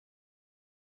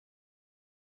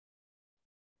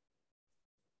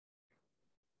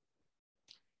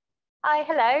Hi,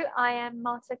 hello. I am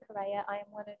Marta Correa. I am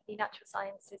one of the Natural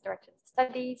Sciences Directors of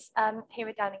Studies here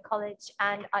at Downing College,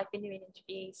 and I've been doing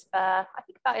interviews for, I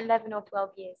think, about 11 or 12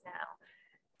 years now.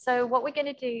 So what we're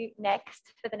going to do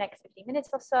next, for the next 15 minutes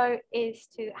or so, is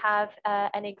to have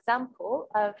an example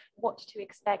of what to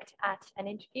expect at an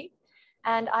interview.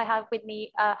 And I have with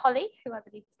me Holly, who I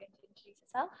believe is going to introduce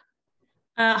herself.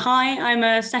 Hi, I'm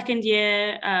a second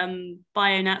year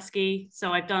bio-Natski,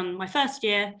 so I've done my first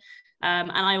year,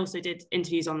 and I also did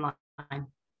interviews online.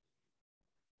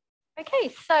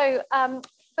 Okay, so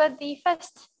for the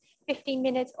first 15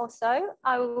 minutes or so,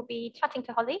 I will be chatting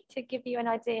to Holly to give you an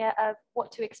idea of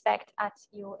what to expect at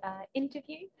your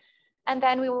interview. And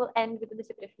then we will end with a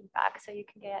little bit of feedback so you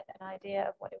can get an idea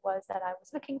of what it was that I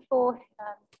was looking for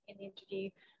in the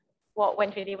interview, what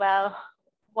went really well,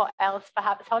 what else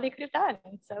perhaps Holly could have done.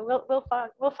 So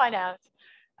we'll find out.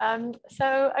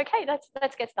 So okay,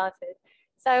 let's get started.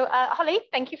 So Holly,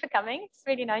 thank you for coming. It's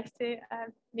really nice to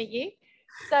meet you.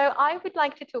 So I would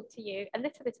like to talk to you a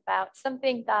little bit about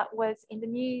something that was in the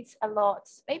news a lot,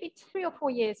 maybe 3 or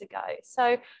 4 years ago.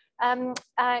 So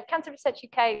Cancer Research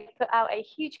UK put out a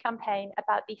huge campaign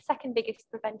about the second biggest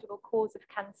preventable cause of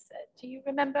cancer. Do you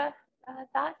remember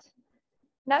that?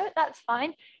 No, that's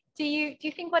fine. Do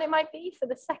you think what it might be? So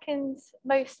the second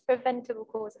most preventable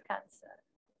cause of cancer?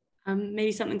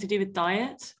 Maybe something to do with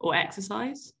diet or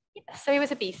exercise? Yeah, so it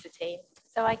was obesity.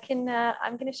 So I'm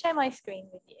going to share my screen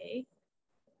with you.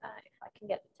 If I can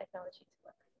get the technology to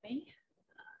work for me.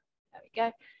 There we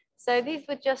go. So these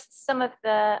were just some of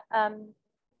the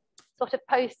sort of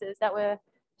posters that were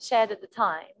shared at the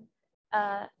time.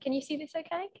 Can you see this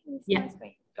okay? Can you see my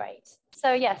screen? Great.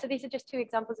 So yeah, so these are just 2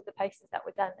 examples of the posters that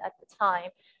were done at the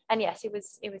time. And yes, it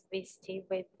was obesity,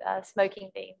 with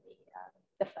smoking being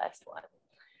the first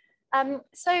one.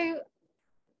 So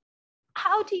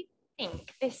how do you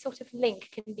think this sort of link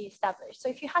can be established? So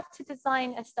if you had to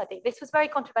design a study, this was very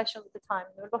controversial at the time.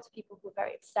 There were a lot of people who were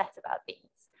very upset about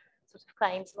these sort of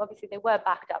claims. So obviously they were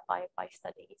backed up by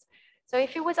studies. So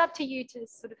if it was up to you to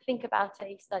sort of think about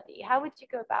a study, how would you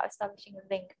go about establishing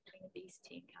a link between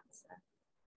obesity and cancer?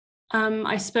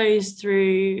 I suppose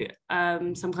through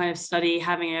some kind of study,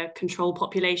 having a control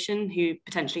population who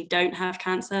potentially don't have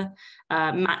cancer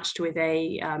matched with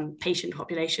a patient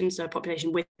population, so a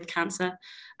population with cancer,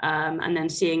 and then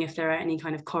seeing if there are any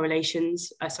kind of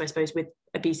correlations, so I suppose with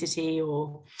obesity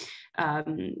or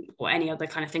any other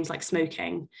kind of things like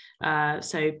smoking.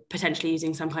 So potentially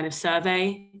using some kind of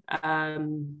survey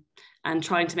and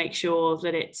trying to make sure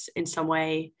that it's in some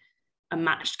way a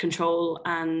matched control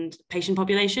and patient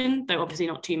population, though obviously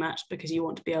not too matched because you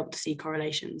want to be able to see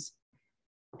correlations.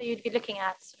 So you'd be looking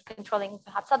at sort of controlling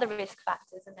perhaps other risk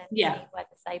factors and then seeing whether,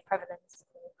 say, prevalence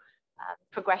or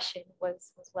progression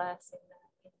was worse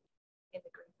in the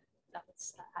group that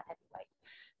was at heavy weight.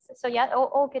 So yeah,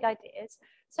 all good ideas.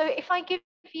 So if I give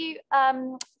you,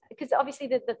 because obviously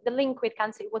the link with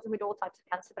cancer, it wasn't with all types of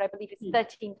cancer, but I believe it's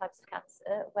 13 types of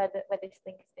cancer where this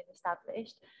link has been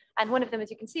established. And one of them, as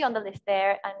you can see on the list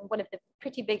there, and one of the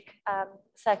pretty big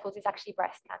circles is actually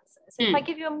breast cancer. So if I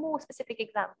give you a more specific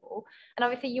example, and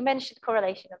obviously you mentioned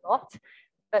correlation a lot,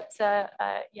 but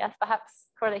yes, perhaps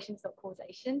correlation is not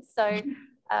causation. So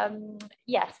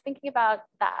yes, thinking about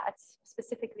that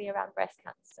specifically around breast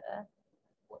cancer,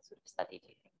 what sort of study do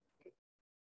you think?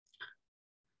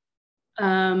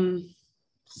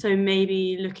 So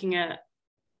maybe looking at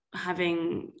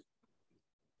having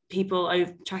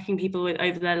tracking people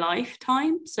over their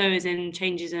lifetime, so as in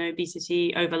changes in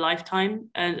obesity over lifetime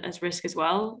as risk as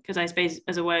well, because I suppose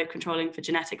as a way of controlling for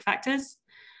genetic factors.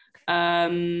 So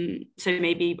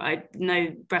maybe I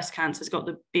know breast cancer's got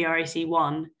the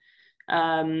BRCA1,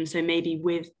 so maybe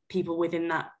with people within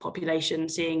that population,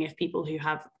 seeing if people who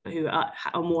are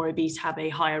more obese have a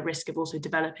higher risk of also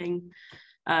developing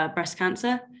breast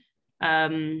cancer.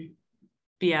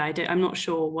 Yeah, I'm not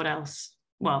sure what else.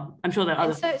 Well, I'm sure there are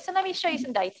other. So let me show you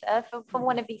some data from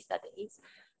one of these studies.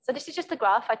 So this is just a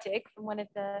graph I took from one of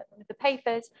the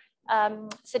papers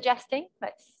suggesting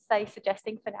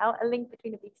for now, a link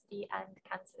between obesity and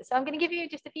cancer. So I'm going to give you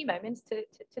just a few moments to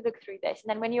look through this, and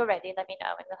then when you're ready, let me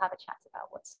know and we'll have a chat about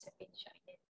what's been shown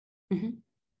here. Mm-hmm.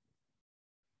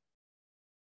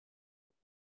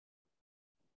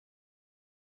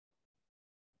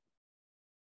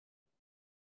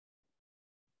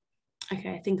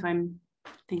 Okay, I think I've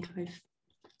taken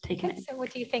it. So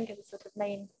what do you think are the sort of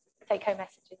main take-home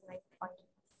messages, main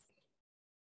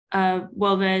findings?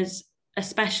 Well, there's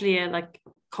especially a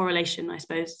correlation, I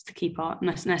suppose, the key part,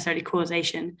 not necessarily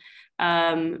causation,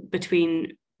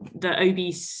 between the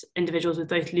obese individuals with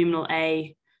both luminal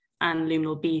A and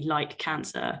luminal B like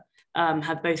cancer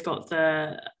have both got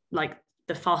the like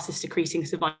the fastest decreasing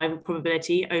survival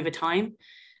probability over time.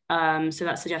 So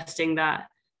that's suggesting that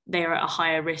they are at a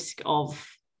higher risk of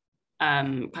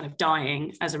kind of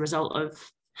dying as a result of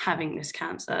having this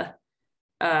cancer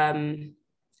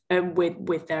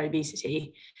with their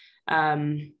obesity.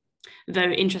 Though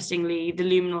interestingly, the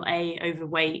luminal A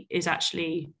overweight is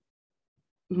actually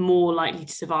more likely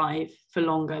to survive for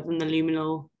longer than the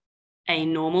luminal A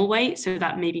normal weight. So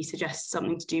that maybe suggests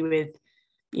something to do with,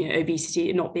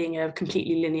 obesity not being a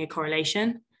completely linear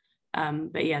correlation.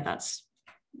 But yeah, that's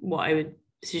what I would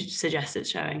suggest it's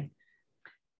showing.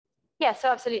 Yeah, so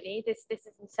absolutely. This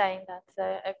isn't saying that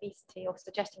obesity or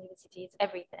suggesting obesity is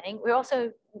everything. We're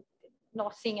also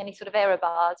not seeing any sort of error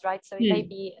bars, right? So it may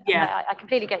be, I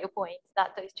completely get your point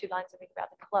that those two lines are really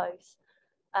rather close.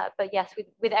 But yes,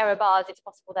 with error bars, it's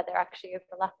possible that they're actually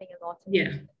overlapping a lot. And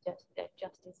there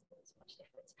just isn't as much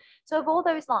difference. So of all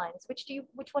those lines, which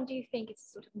one do you think is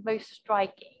sort of most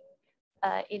striking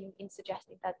in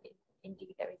suggesting that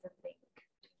indeed there is a link?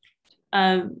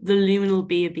 The luminal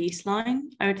B obese line,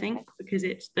 I would think, because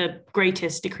it's the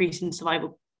greatest decrease in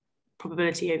survival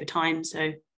probability over time.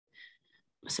 So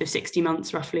 60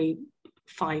 months, roughly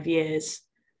 5 years,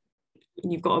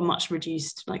 you've got a much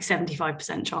reduced, like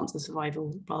 75% chance of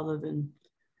survival, rather than,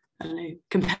 I don't know,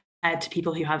 compared to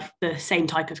people who have the same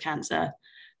type of cancer,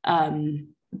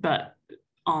 but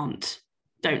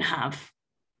don't have.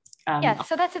 Yeah,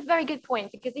 so that's a very good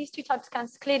point, because these two types of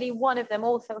cancer, clearly one of them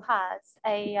also has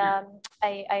a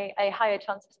higher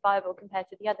chance of survival compared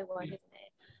to the other one, isn't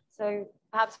it? So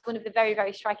perhaps one of the very,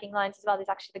 very striking lines as well is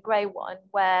actually the grey one,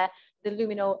 where the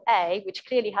luminal A, which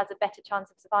clearly has a better chance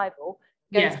of survival,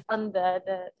 goes under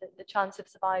the chance of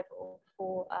survival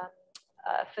for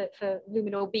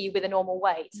luminal B with a normal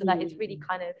weight. So that is really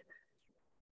kind of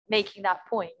making that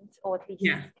point, or at least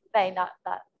conveying that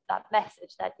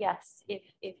message that yes, if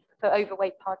for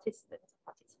overweight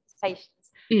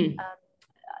patients,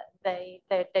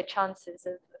 their chances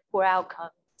of poor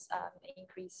outcomes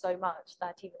increase so much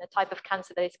that even a type of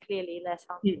cancer that is clearly less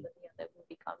harmful than the other will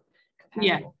become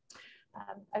comparable.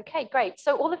 Okay, great.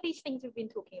 So all of these things we've been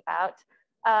talking about,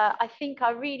 I think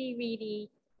are really, really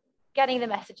getting the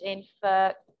message in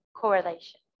for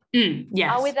correlation.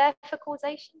 Yes. Are we there for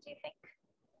causation, do you think?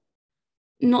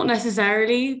 Not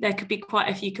necessarily. There could be quite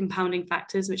a few compounding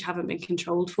factors which haven't been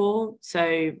controlled for. So,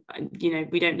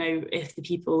 we don't know if the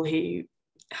people who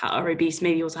are obese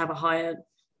maybe also have a higher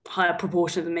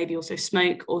proportion of them maybe also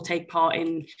smoke or take part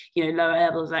in, lower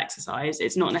levels of exercise.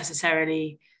 It's not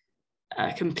necessarily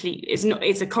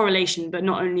it's a correlation, but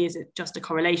not only is it just a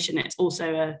correlation, it's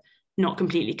also a not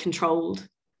completely controlled.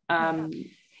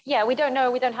 Yeah, we don't know.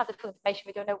 We don't have the full information.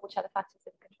 We don't know which other factors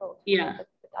are controlled. Yeah, but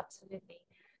absolutely.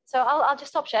 So I'll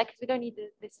just stop share because we don't need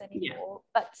this anymore.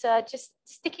 Yeah. But just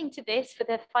sticking to this for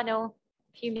the final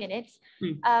few minutes,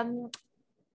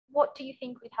 what do you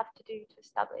think we'd have to do to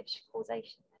establish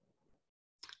causation?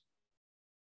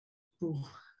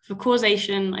 For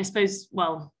causation, I suppose,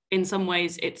 well, in some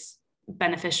ways it's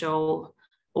beneficial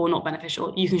or not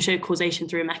beneficial. You can show causation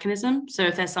through a mechanism. So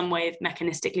if there's some way of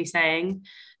mechanistically saying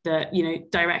that,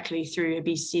 directly through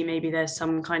obesity, maybe there's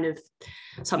some kind of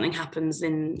something happens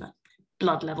in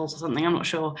blood levels or something, I'm not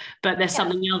sure, but there's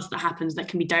something else that happens that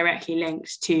can be directly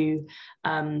linked to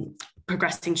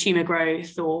progressing tumor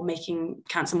growth or making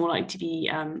cancer more likely to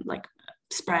be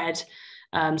spread.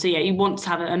 So you want to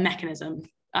have a mechanism.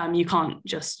 You can't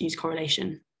just use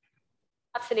correlation.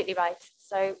 Absolutely right.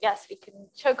 So yes, we can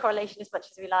show correlation as much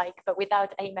as we like, but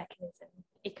without a mechanism,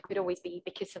 it could always be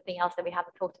because something else that we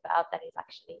haven't thought about that is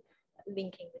actually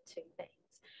linking the two things.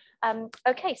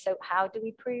 Okay, so how do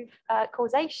we prove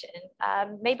causation?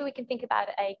 Maybe we can think about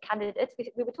a candidate.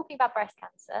 We were talking about breast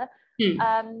cancer. Do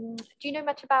you know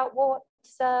much about what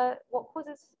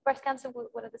causes breast cancer?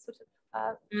 What are the sort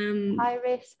of high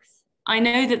risks? I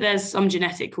know that there's some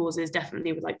genetic causes,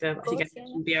 definitely with like the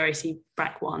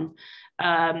BRCA1.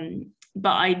 But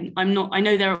I'm not. I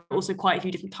know there are also quite a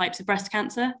few different types of breast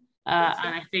cancer,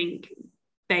 and I think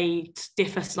they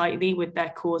differ slightly with their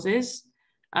causes.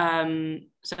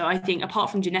 So I think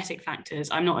apart from genetic factors,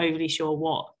 I'm not overly sure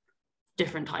what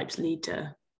different types lead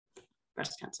to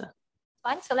breast cancer.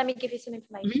 Fine. So let me give you some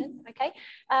information. Okay.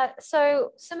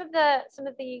 So some of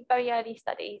the very early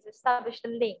studies established a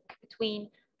link between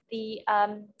the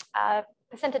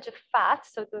percentage of fat,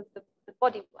 so the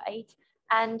body weight,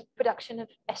 and production of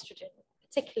estrogen,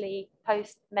 particularly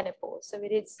post-menopause. So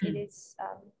it is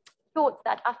thought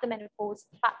that after menopause,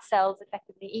 fat cells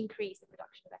effectively increase the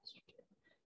production of estrogen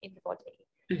in the body.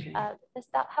 Okay. Does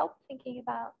that help thinking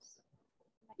about?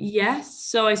 Yes.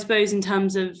 So I suppose in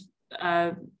terms of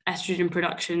estrogen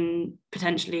production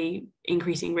potentially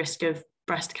increasing risk of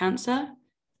breast cancer,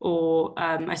 or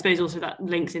I suppose also that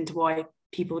links into why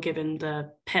people given the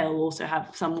pill also have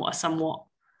a somewhat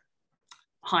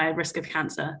higher risk of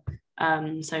cancer.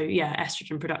 So yeah,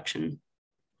 estrogen production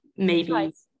maybe.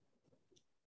 Right.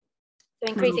 So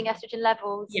increasing estrogen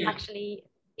levels, actually,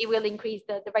 it will increase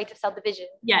the rate of cell division.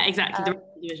 Yeah, exactly. The rate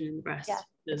of division in the breast. Yeah,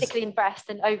 particularly in breast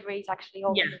and ovaries, actually,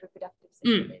 all the reproductive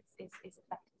system is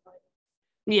affected by it.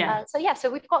 Yeah. So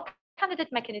we've got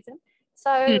candidate mechanism.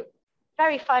 So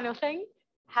very final thing,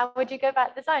 how would you go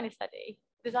about designing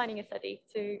a study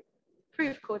to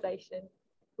prove causation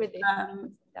with this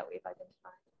mechanism that we've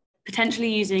identified?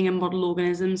 Potentially using a model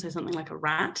organism, so something like a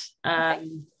rat,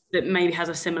 that maybe has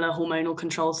a similar hormonal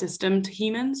control system to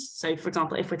humans. So for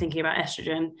example, if we're thinking about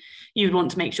estrogen, you would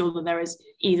want to make sure that there is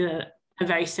either a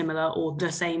very similar or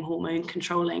the same hormone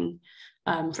controlling,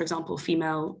 for example,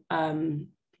 female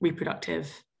reproductive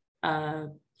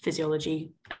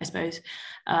physiology, I suppose,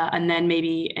 and then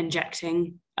maybe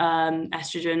injecting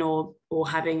estrogen or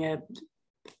having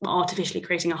artificially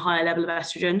creating a higher level of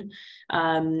estrogen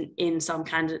in some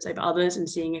candidates over others, and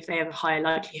seeing if they have a higher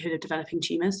likelihood of developing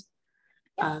tumours.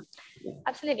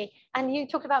 Absolutely. And you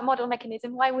talked about model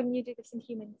mechanism. Why wouldn't you do this in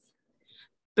humans?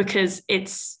 Because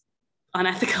it's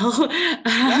unethical.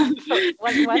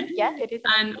 It is.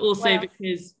 And also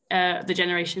because the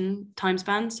generation time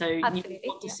span. So you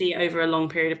want to see over a long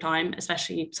period of time,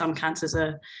 especially some cancers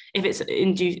if it's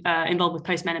involved with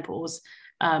postmenopause,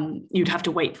 you'd have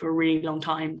to wait for a really long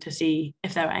time to see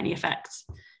if there are any effects.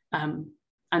 And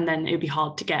then it would be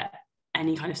hard to get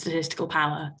any kind of statistical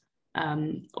power,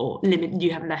 or limit,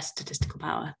 you have less statistical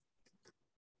power.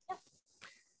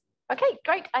 Okay,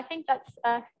 great. I think that's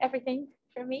everything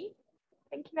from me.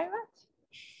 Thank you very much.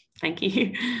 Thank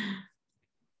you.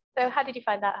 So how did you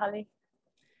find that, Holly?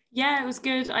 Yeah, it was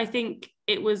good. I think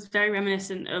it was very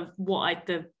reminiscent of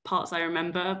the parts I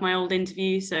remember of my old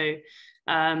interview. So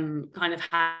kind of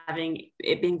having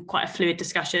it being quite a fluid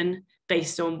discussion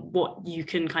based on what you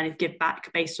can kind of give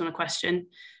back based on a question,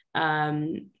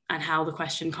 and how the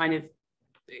question kind of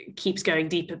keeps going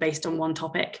deeper based on one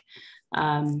topic.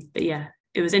 But yeah,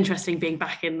 it was interesting being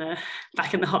back in the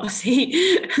hot seat.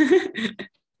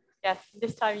 Yes,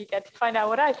 this time you get to find out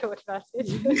what I thought about it,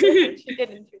 which you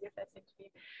didn't through your first interview.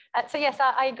 So yes,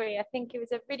 I agree. I think it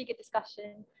was a really good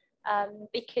discussion,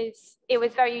 because it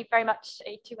was very, very much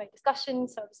a two-way discussion.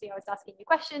 So obviously I was asking you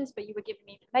questions, but you were giving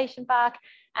me information back,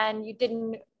 and you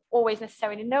didn't always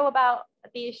necessarily know about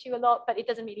the issue a lot, but it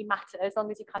doesn't really matter as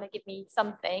long as you kind of give me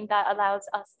something that allows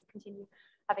us to continue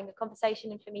having a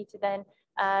conversation, and for me to then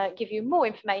give you more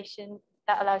information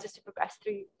that allows us to progress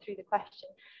through the question.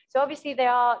 So obviously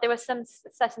there were some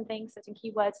certain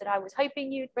keywords that I was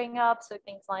hoping you'd bring up. So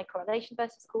things like correlation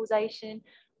versus causation,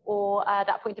 or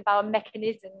that point about a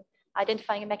mechanism,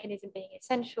 identifying a mechanism being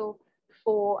essential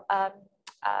to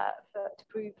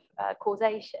prove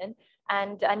causation.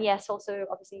 And yes, also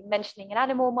obviously mentioning an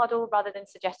animal model rather than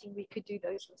suggesting we could do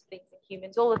those sorts of things in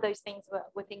humans. All of those things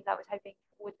were things I was hoping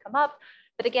would come up.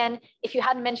 But again, if you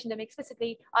hadn't mentioned them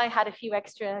explicitly, I had a few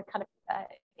extra kind of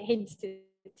hints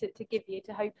to give you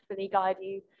to hopefully guide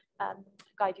you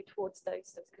towards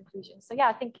those conclusions. So yeah,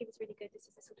 I think it was really good. This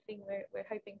is the sort of thing we're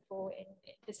hoping for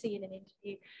to see in an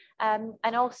interview.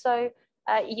 And also,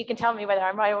 you can tell me whether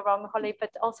I'm right or wrong, Holly,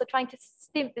 but also trying to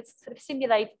sort of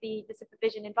simulate the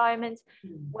supervision environment,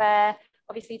 where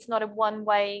obviously it's not a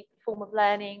one-way form of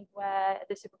learning where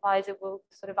the supervisor will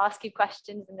sort of ask you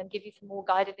questions and then give you some more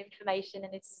guided information.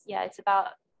 And it's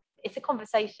a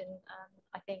conversation,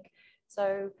 I think.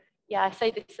 So yeah, I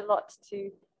say this a lot to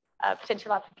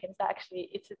potential applicants, that actually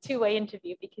it's a two-way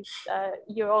interview, because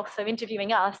you're also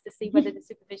interviewing us to see whether the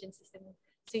supervision system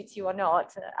suits you or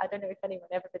not. I don't know if anyone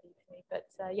ever believes me, but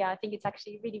yeah, I think it's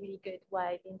actually a really, really good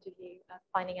way of interview,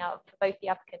 finding out for both the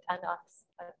applicant and us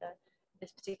whether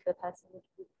this particular person would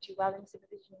do well in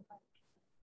supervision.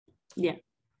 Yeah,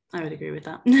 I would agree with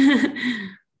that.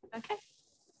 Okay,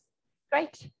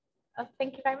 great.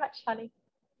 Thank you very much, Holly.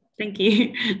 Thank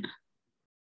you.